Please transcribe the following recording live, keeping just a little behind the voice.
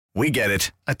We get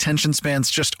it. Attention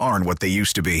spans just aren't what they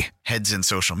used to be. Heads in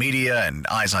social media and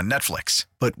eyes on Netflix.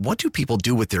 But what do people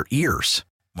do with their ears?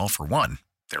 Well, for one,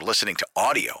 they're listening to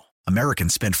audio.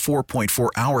 Americans spend 4.4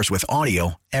 hours with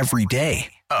audio every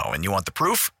day. Oh, and you want the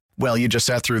proof? Well, you just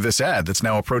sat through this ad that's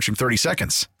now approaching 30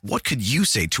 seconds. What could you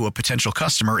say to a potential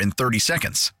customer in 30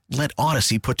 seconds? Let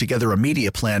Odyssey put together a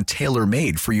media plan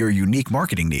tailor-made for your unique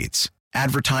marketing needs.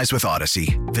 Advertise with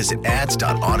Odyssey. Visit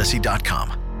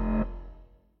ads.odyssey.com.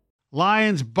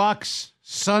 Lions, Bucks,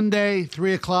 Sunday,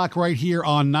 3 o'clock right here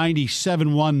on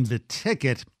 97.1 The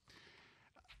Ticket.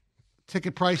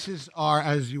 Ticket prices are,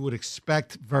 as you would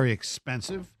expect, very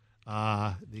expensive.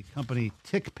 The company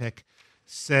TickPick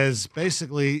says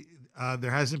basically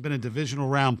there hasn't been a divisional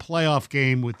round playoff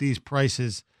game with these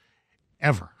prices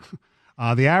ever.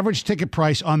 The average ticket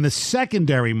price on the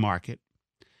secondary market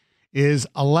is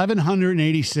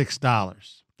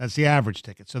 $1,186. That's the average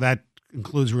ticket. So that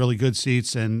includes really good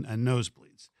seats and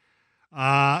nosebleeds.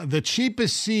 The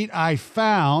cheapest seat I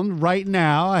found right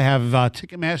now, I have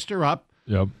Ticketmaster up.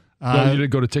 Yep. No, you didn't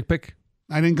go to TickPick?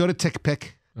 I didn't go to TickPick.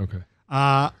 Okay.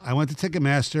 I went to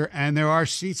Ticketmaster, and there are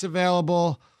seats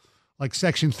available like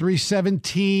section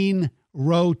 317,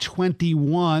 row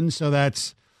 21. So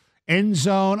that's end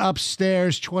zone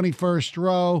upstairs, 21st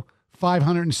row,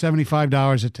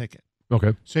 $575 a ticket.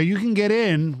 Okay. So you can get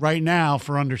in right now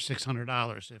for under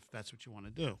 $600 if that's what you want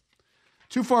to do.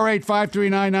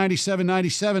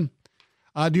 248-539-9797.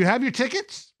 Do you have your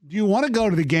tickets? Do you want to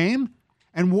go to the game?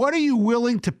 And what are you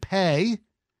willing to pay?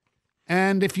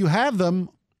 And if you have them,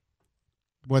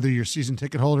 whether you're a season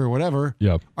ticket holder or whatever,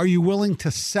 yep, are you willing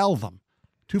to sell them?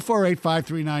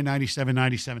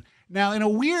 248-539-9797. Now, in a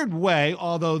weird way,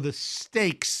 although the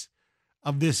stakes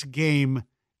of this game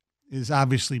is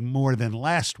obviously more than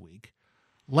last week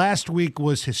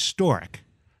was historic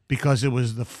because it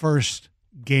was the first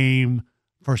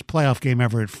playoff game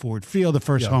ever at Ford Field, the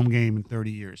first home game in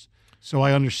 30 years. So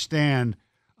I understand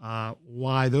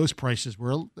why those prices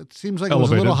were, it seems like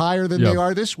elevated. It was a little higher than they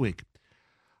are this week.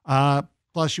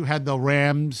 Plus you had the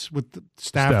Rams with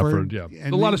Stafford. Yeah.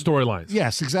 And a lot of storylines.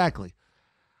 Yes, exactly.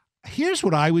 Here's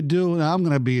what I would do. Now, I'm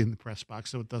going to be in the press box,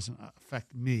 so it doesn't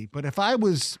affect me. But if I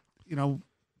was,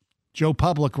 Joe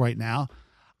Public right now,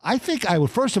 I think I would,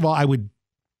 first of all,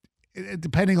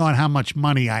 depending on how much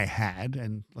money I had,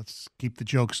 and let's keep the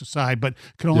jokes aside, but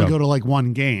could only go to like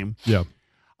one game. Yeah.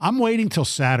 I'm waiting till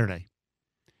Saturday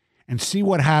and see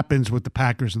what happens with the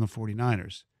Packers and the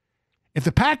 49ers. If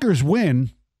the Packers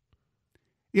win,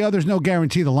 there's no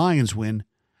guarantee the Lions win.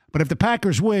 But if the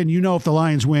Packers win, if the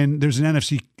Lions win, there's an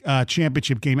NFC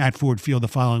championship game at Ford Field the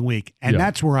following week. And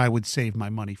that's where I would save my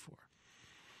money for.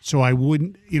 So I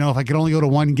wouldn't, if I could only go to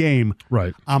one game,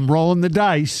 right? I'm rolling the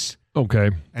dice.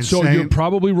 Okay. So you're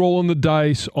probably rolling the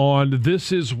dice on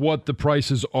this is what the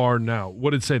prices are now. What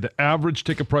did it say? The average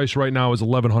ticket price right now is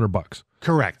 $1,100.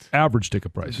 Correct. Average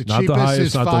ticket price. The not the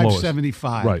highest, not the lowest.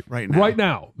 $575 right now. Right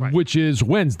now, which is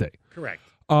Wednesday. Correct.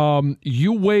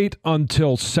 You wait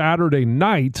until Saturday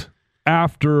night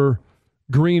after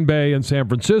Green Bay and San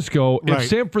Francisco. Right. If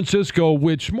San Francisco,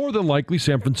 which more than likely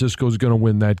San Francisco is going to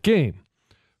win that game.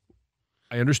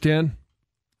 I understand,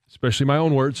 especially my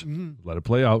own words. Mm-hmm. Let it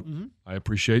play out. Mm-hmm. I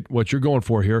appreciate what you're going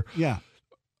for here. Yeah.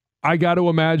 I got to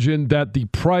imagine that the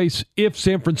price, if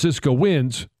San Francisco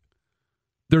wins,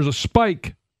 there's a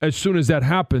spike as soon as that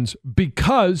happens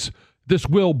because this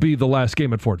will be the last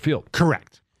game at Ford Field.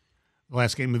 Correct. The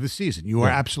last game of the season. You are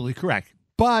absolutely correct.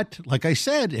 But, like I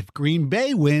said, if Green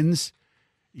Bay wins,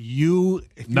 you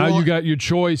got your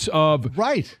choice of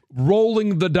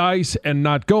rolling the dice and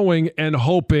not going and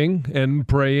hoping and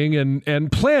praying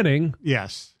and planning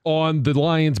on the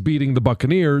Lions beating the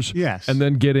Buccaneers and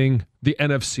then getting the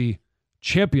NFC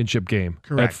championship game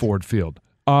at Ford Field.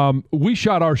 We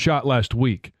shot our shot last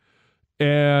week,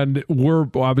 and we're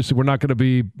not going to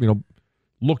be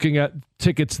looking at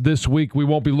tickets this week. We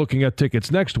won't be looking at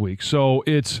tickets next week. So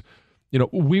it's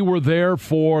we were there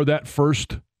for that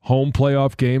first home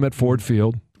playoff game at Ford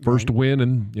Field, first win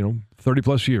in 30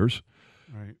 plus years,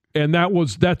 and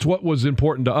that's what was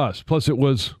important to us. Plus, it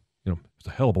was it was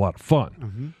a hell of a lot of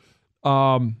fun.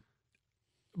 Mm-hmm.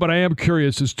 But I am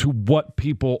curious as to what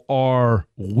people are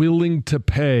willing to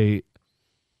pay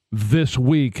this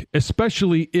week,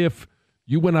 especially if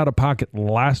you went out of pocket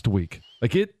last week.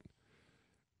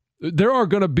 There are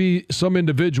going to be some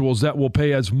individuals that will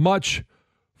pay as much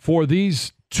for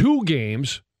these two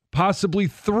games, possibly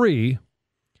three,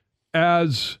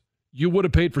 as you would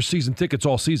have paid for season tickets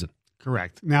all season.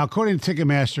 Correct. Now, according to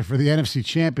Ticketmaster, for the NFC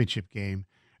Championship game,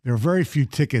 there are very few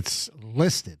tickets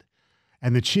listed.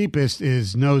 And the cheapest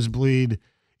is nosebleed,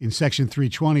 in Section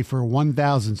 320 for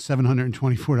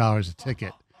 $1,724 a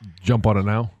ticket. Jump on it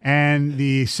now. And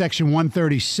the Section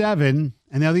 137,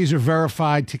 and now these are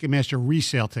verified Ticketmaster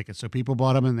resale tickets, so people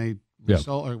bought them and they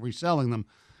are reselling them.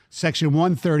 Section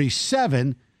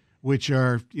 137, which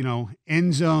are,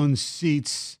 end zone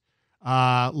seats,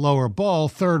 lower bowl,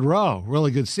 third row,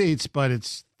 really good seats, but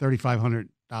it's $3,500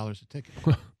 a ticket.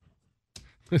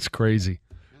 It's crazy.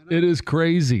 It is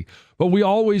crazy. But we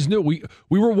always knew. We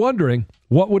were wondering,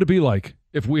 what would it be like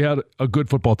if we had a good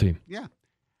football team? Yeah.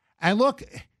 And look,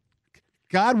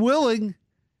 God willing,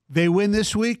 they win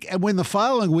this week and win the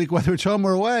following week, whether it's home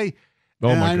or away.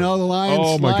 And I know the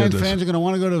Lions fans are going to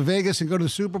want to go to Vegas and go to the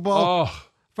Super Bowl. Oh.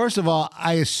 First of all,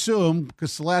 I assume,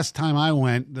 because the last time I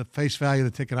went, the face value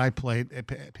of the ticket I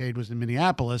paid was in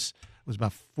Minneapolis. It was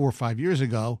about 4 or 5 years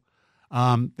ago.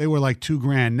 They were like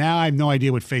 $2,000. Now I have no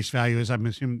idea what face value is. I'm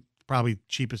assuming probably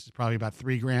cheapest is probably about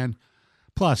 $3,000.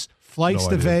 Plus flights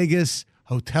to Vegas,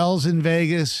 hotels in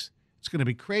Vegas. It's going to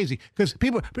be crazy because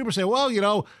people say,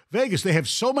 well, Vegas, they have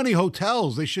so many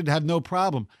hotels, they should have no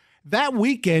problem. That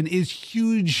weekend is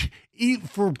huge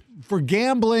for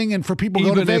gambling and for people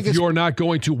going to Vegas. Even if you're not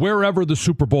going to wherever the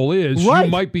Super Bowl is, you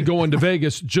might be going to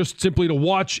Vegas just simply to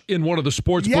watch in one of the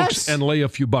sports books and lay a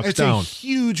few bucks down. It's a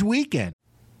huge weekend.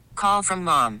 Call from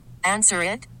mom. Answer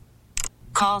it.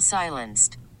 Call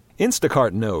silenced.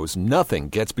 Instacart knows nothing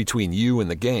gets between you and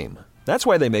the game. That's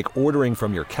why they make ordering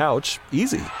from your couch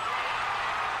easy.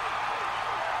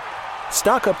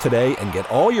 Stock up today and get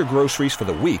all your groceries for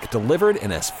the week delivered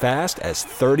in as fast as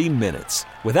 30 minutes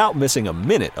without missing a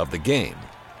minute of the game.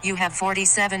 You have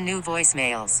 47 new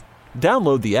voicemails.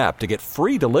 Download the app to get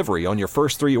free delivery on your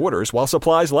first 3 orders while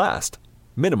supplies last.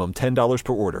 Minimum $10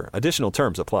 per order. Additional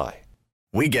terms apply.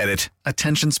 We get it.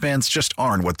 Attention spans just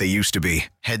aren't what they used to be.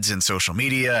 Heads in social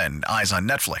media and eyes on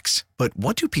Netflix. But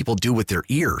what do people do with their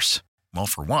ears? Well,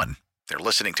 for one, they're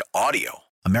listening to audio.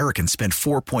 Americans spend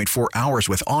 4.4 hours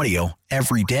with audio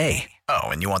every day. Oh,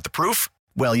 and you want the proof?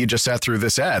 Well, you just sat through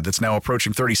this ad that's now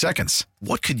approaching 30 seconds.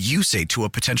 What could you say to a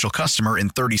potential customer in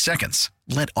 30 seconds?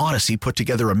 Let Odyssey put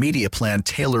together a media plan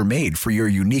tailor-made for your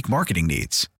unique marketing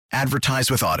needs.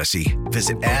 Advertise with Odyssey.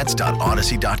 Visit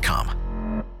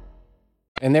ads.odyssey.com.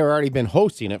 And they've already been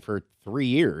hosting it for 3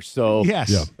 years. So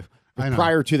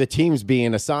prior to the teams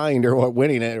being assigned or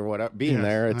winning it or whatever,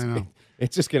 there,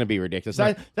 it's just going to be ridiculous.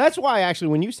 Right. That's why, actually,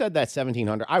 when you said that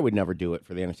 $1,700, I would never do it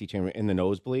for the NFC Championship in the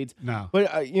nosebleeds. No.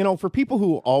 But, for people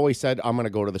who always said, I'm going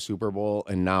to go to the Super Bowl,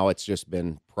 and now it's just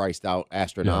been priced out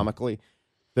astronomically,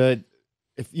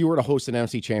 if you were to host an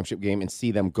NFC Championship game and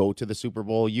see them go to the Super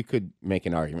Bowl, you could make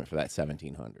an argument for that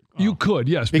 $1,700. You could,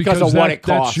 yes, because of what it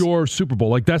costs. That's your Super Bowl.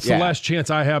 Like that's the last chance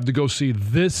I have to go see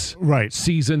this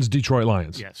season's Detroit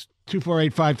Lions. Yes,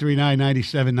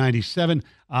 248-539-9797.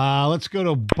 Let's go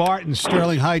to Bart in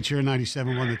Sterling Heights. You're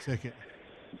 97. Won the ticket.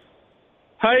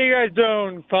 How you guys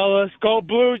doing, fellas? Go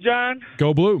Blue, John.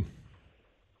 Go Blue.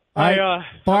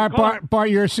 Bart,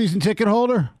 you're a season ticket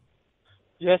holder.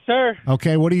 Yes, sir.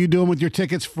 Okay, what are you doing with your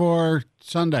tickets for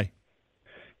Sunday?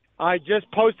 I just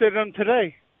posted them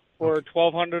today for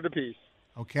 $1,200 apiece.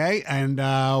 Okay, and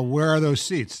where are those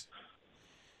seats?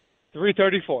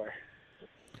 334.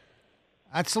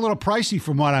 That's a little pricey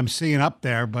from what I'm seeing up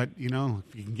there, but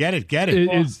if you can get it, get it.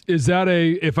 Is that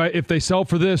if they sell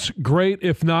for this, great.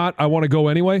 If not, I want to go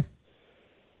anyway.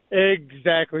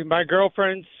 Exactly. My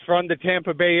girlfriend's from the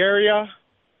Tampa Bay area,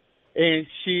 and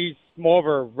she's more of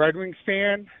a Red Wings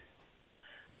fan.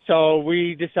 So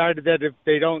we decided that if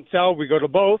they don't sell, we go to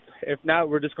both. If not,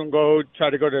 we're just going to try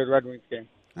to go to the Red Wings game.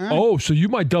 Right. Oh, so you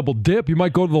might double dip. You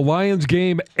might go to the Lions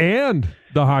game and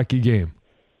the hockey game.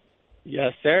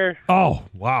 Yes, sir. Oh,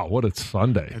 wow. What a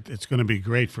Sunday. It's going to be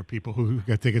great for people who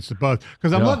got tickets to both.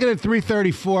 Because I'm looking at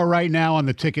 334 right now on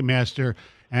the Ticketmaster,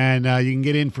 and you can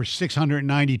get in for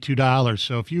 $692.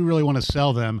 So if you really want to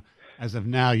sell them as of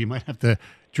now, you might have to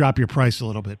drop your price a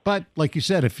little bit. But like you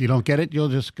said, if you don't get it, you'll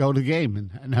just go to the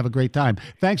game and have a great time.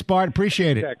 Thanks, Bart.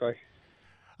 Appreciate it. Exactly.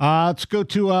 Let's go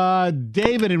to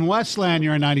David in Westland.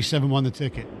 You're a 97. Won the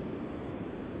ticket.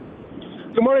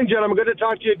 Good morning, gentlemen. Good to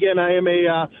talk to you again. I am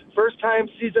a first-time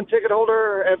season ticket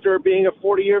holder after being a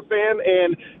 40-year fan,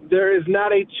 and there is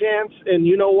not a chance, and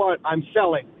you know what? I'm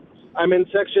selling. I'm in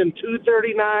section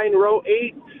 239, row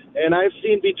 8, and I've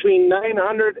seen between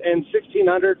 900 and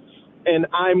 1,600, and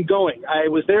I'm going. I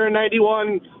was there in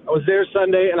 91. I was there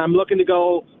Sunday, and I'm looking to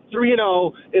go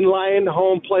 3-0 in Lion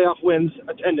home playoff wins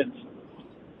attendance.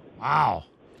 Wow.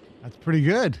 That's pretty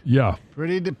good. Yeah.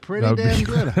 Pretty damn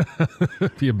good.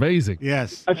 That'd be amazing.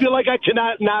 Yes. I feel like I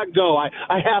cannot not go. I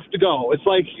have to go. It's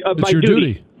like it's my your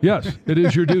duty. Yes, it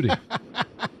is your duty.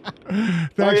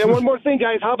 One more thing,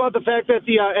 guys. How about the fact that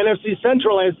the NFC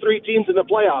Central has 3 teams in the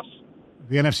playoffs?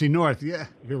 The NFC North, yeah,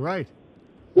 you're right.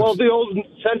 Well, the old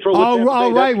Central.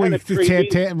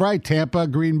 Right. Tampa,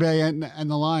 Green Bay, and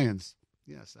the Lions.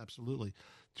 Yes, absolutely.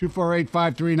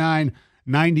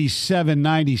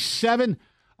 248-539-9797.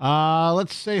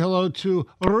 Let's say hello to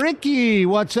Ricky.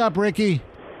 What's up, Ricky?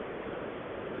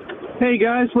 Hey,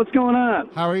 guys. What's going on?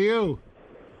 How are you?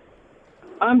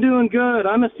 I'm doing good.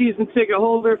 I'm a season ticket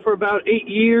holder for about 8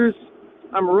 years.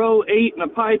 I'm row 8 and a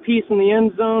pie piece in the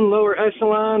end zone, lower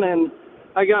echelon, and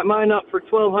I got mine up for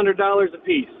 $1,200 a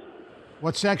piece.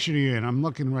 What section are you in? I'm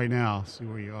looking right now. See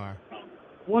where you are.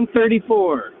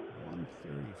 134.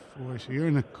 134. So you're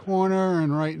in the corner,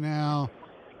 and right now,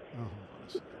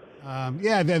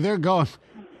 they're going.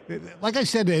 Like I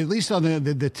said, at least on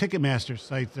the Ticketmaster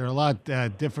site, they're a lot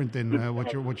different than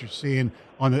what you're seeing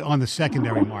on the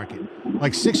secondary market.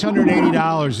 Like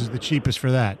 $680 is the cheapest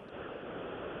for that.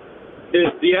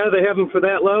 They have them for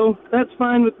that low. That's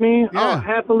fine with me. Yeah. I'll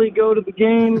happily go to the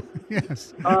game.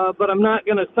 Yes. But I'm not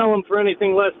going to sell them for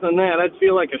anything less than that. I'd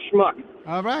feel like a schmuck.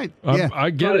 All right. I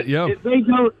get it. Yeah. If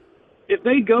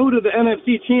they go to the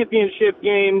NFC Championship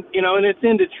game, and it's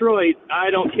in Detroit, I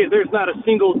don't care. There's not a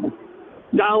single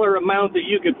dollar amount that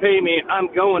you could pay me.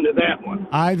 I'm going to that one.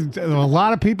 A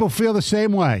lot of people feel the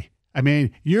same way. I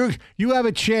mean, you have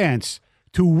a chance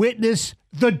to witness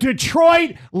the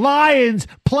Detroit Lions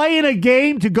playing a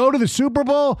game to go to the Super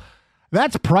Bowl.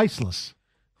 That's priceless.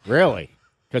 Really?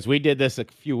 Because we did this a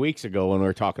few weeks ago when we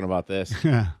were talking about this.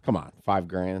 Come on,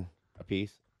 $5,000 a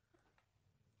piece.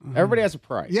 Everybody has a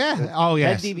price. Yeah. Oh,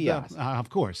 yes. Ted DiBiase. Of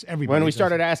course. Everybody. When we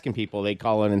started asking people, they'd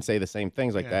call in and say the same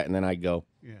things like that, and then I'd go,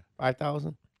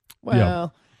 5,000?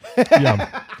 Well.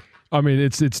 Yeah. I mean,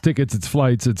 it's tickets, it's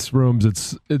flights, it's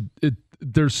rooms,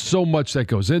 there's so much that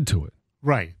goes into it.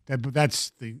 Right.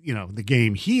 That's the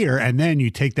game here, and then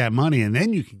you take that money, and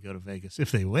then you can go to Vegas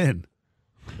if they win.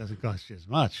 It doesn't cost you as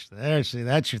much. That's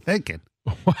your thinking.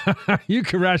 You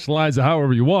can rationalize it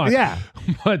however you want. Yeah.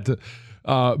 But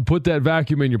put that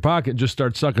vacuum in your pocket and just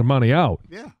start sucking money out.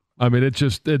 Yeah. I mean,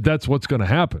 that's what's going to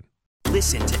happen.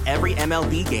 Listen to every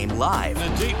MLB game live.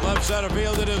 In the deep left center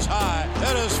field, it is high,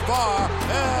 it is far,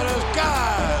 it is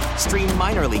gone. Stream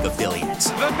minor league affiliates.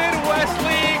 The Midwest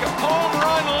League home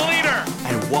run leader.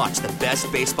 And watch the best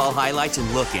baseball highlights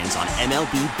and look-ins on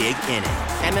MLB Big Inning.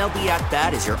 MLB At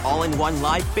Bat is your all-in-one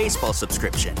live baseball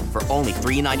subscription for only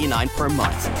 $3.99 per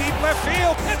month. Deep left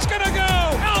field, it's gonna go.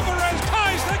 Alvarez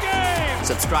ties the game.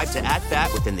 Subscribe to At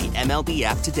Bat within the MLB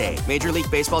app today. Major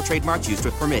League Baseball trademarks used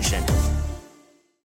with permission.